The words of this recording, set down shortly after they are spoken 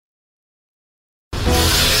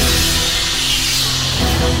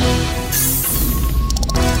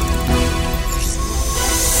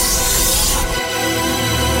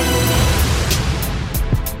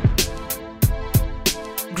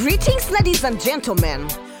Ladies and gentlemen,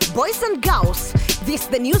 boys and girls, this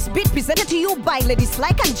the NewzBeat presented to you by ladies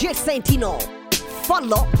like and J Santino.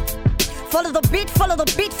 Follow the beat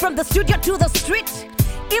from the studio to the street.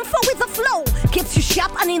 Info with the flow keeps you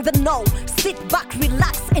sharp and in the know. Sit back,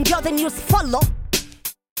 relax, enjoy the news. Follow.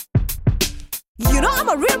 You know I'm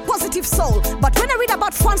a real positive soul, but when I read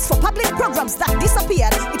about funds for public programs that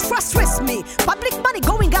disappeared, it frustrates me. Public money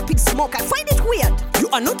going up in smoke, I find it weird. You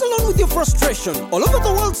are not alone with your frustration. All over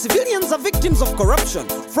the world, civilians are victims of corruption.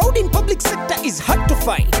 Fraud in public sector is hard to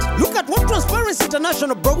fight. Look at what Transparency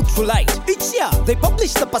International brought to light. Each year, they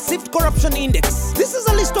publish the Perceived Corruption Index. This is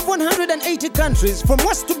a list of 180 countries from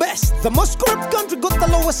worst to best. The most corrupt country got the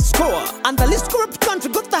lowest score, and the least corrupt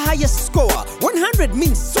country got the highest score. 100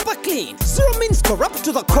 means super clean, 0 means corrupt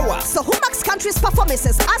to the core. So who marks countries'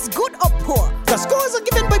 performances as good or poor? The scores are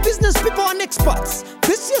given by business people and experts.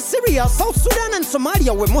 This year, Syria, South Sudan and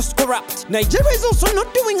Somalia were most corrupt. Nigeria is also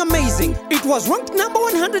not doing amazing. It was ranked number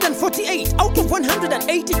 148 out of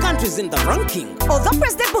 180 countries in the ranking. Although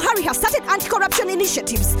President Buhari has started anti-corruption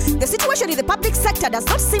initiatives, the situation in the public sector does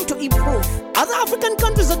not seem to improve. Other African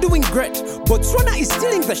countries are doing great. Botswana is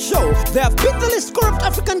stealing the show. They have been the least corrupt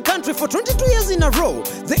African country for 22 years in a row.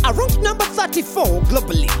 They are ranked number 34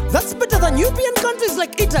 globally. That's better than European countries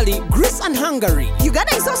like Italy, Greece and Hungary.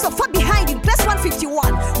 Uganda is also far behind in place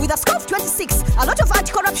 151 with a score of 26. A lot of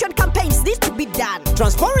anti-corruption campaigns need to be done.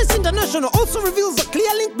 Transparency International also reveals a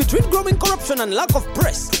clear link between growing corruption and lack of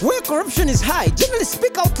press. Where corruption is high, journalists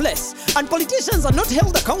speak out less, and politicians are not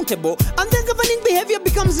held accountable, and their governing behavior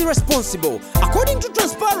becomes irresponsible. According to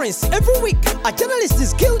Transparency, every week a journalist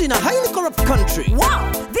is killed in a highly corrupt country.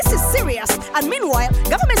 Wow, this is serious. And meanwhile,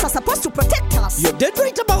 governments are supposed to protect us. You're dead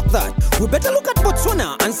right about that. We better look at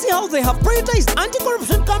Botswana and see how they have prioritized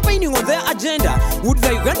anti-corruption campaigning on their agenda. Would the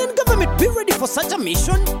Ugandan government be ready for such a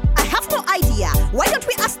mission? I have no idea. Why don't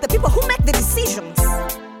we ask the people who make the decisions?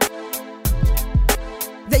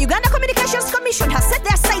 The Uganda Communications Commission has set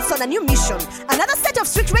their sights on a new mission, another set of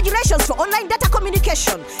strict regulations for online data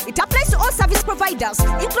communication. It applies to all service providers,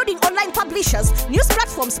 including online publishers, news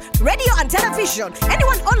platforms, radio and television.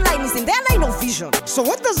 Anyone online is in their line of vision. So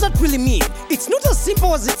what does that really mean? It's not as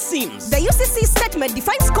simple as it seems. The UCC statement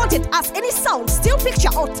defines content as any sound, still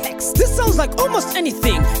picture or text. This sounds like almost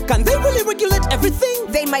anything. Can they really regulate everything?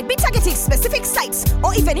 They might be targeting specific sites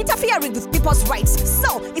or even interfering with people's rights.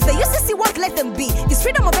 So, if the UCC won't let them be, is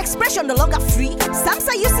freedom of expression no longer free? Some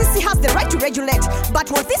say UCC has the right to regulate,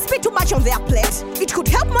 but will this be too much on their plate? It could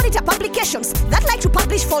help monitor publications that like to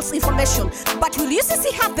publish false information, but will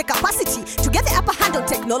UCC have the capacity to get the upper hand on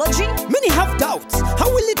technology? Many have doubts.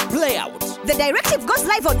 How will it play out? The directive goes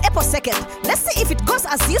live on April 2nd. Let's see if it goes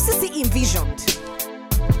as UCC envisioned.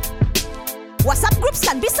 WhatsApp groups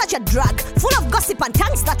can be such a drug, full of gossip and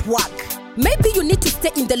tongues that wag. Maybe you need to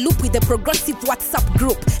stay in the loop with the progressive WhatsApp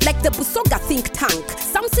group, like the Busoga think tank.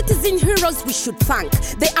 Some citizen heroes we should thank.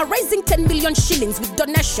 They are raising 10 million shillings with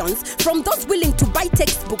donations from those willing to buy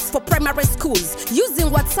textbooks for primary schools, using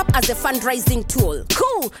WhatsApp as a fundraising tool.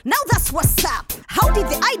 Cool, now that's WhatsApp. How did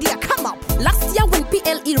the idea come up? Last year when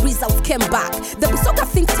PLE results came back, the Busoga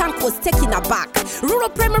think tank was taken aback. Rural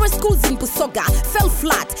primary schools in Busoga fell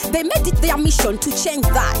flat. They made it their mission to change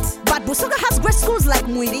that. But Busoga has great schools like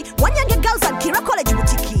Mwiri, Wanyange Girls and Kira College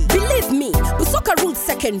Butiki. Believe me, Busoga rules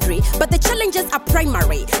secondary, but the challenges are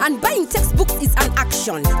primary, and buying textbooks is an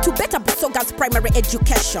action to better Busoga's primary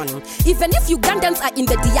education. Even if Ugandans are in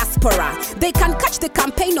the diaspora, they can catch the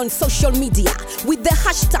campaign on social media with the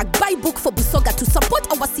hashtag #BuyBookForBusoga to support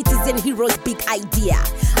our citizen heroes' big idea.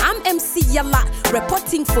 I'm MC Yala,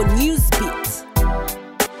 reporting for NewzBeat.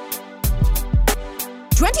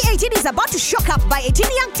 2018 is about to shock up by 18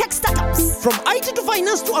 young tech startups. From IT to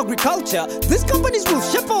finance to agriculture, these companies will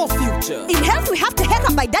shape our future. In health, we have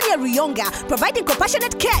Teheka by Daniel Ruyonga, providing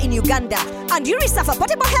compassionate care in Uganda. And URISAF, a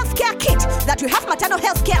portable healthcare kit that will have maternal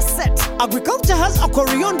healthcare set. Agriculture has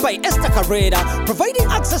Acorion by Esther Carrera, providing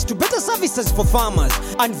access to better services for farmers.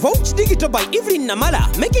 And Vouch Digital by Evelyn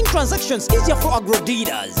Namala, making transactions easier for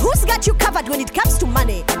agro-dealers. Who's got you covered when it comes to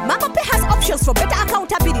money? MamaPay has options for better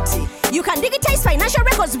accountability. You can digitize financial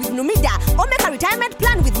records with Numida or make a retirement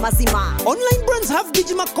plan with Mazima. Online brands have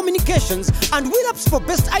Digimark Communications and WheelUps for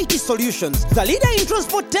best IT solutions. The leader in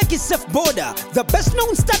transport tech is Safe Border, the best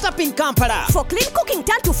known startup in Kampala. For clean cooking,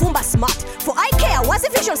 turn to Fumba Smart. For eye care,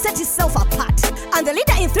 Wazi Vision set itself apart. And the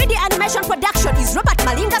leader in 3D animation production is Robert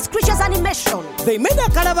Malinga's Creatures Animation. They made a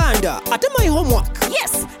Caravanda at my homework.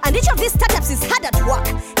 Yes, and each of these startups is hard at work.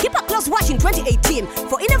 Keep a close watch in 2018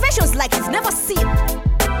 for innovations like you've never seen.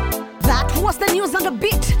 That was the news. Newz on the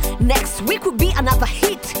beat. Next week will be another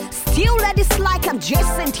hit. Still ladies like I'm Jay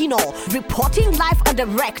Sentino, reporting live and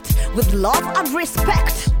direct with love and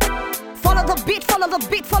respect. Follow the beat, follow the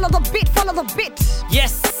beat, follow the beat, follow the beat.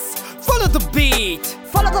 Yes, follow the beat.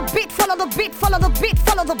 Follow the beat, follow the beat, follow the beat,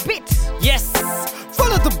 follow the beat. Yes,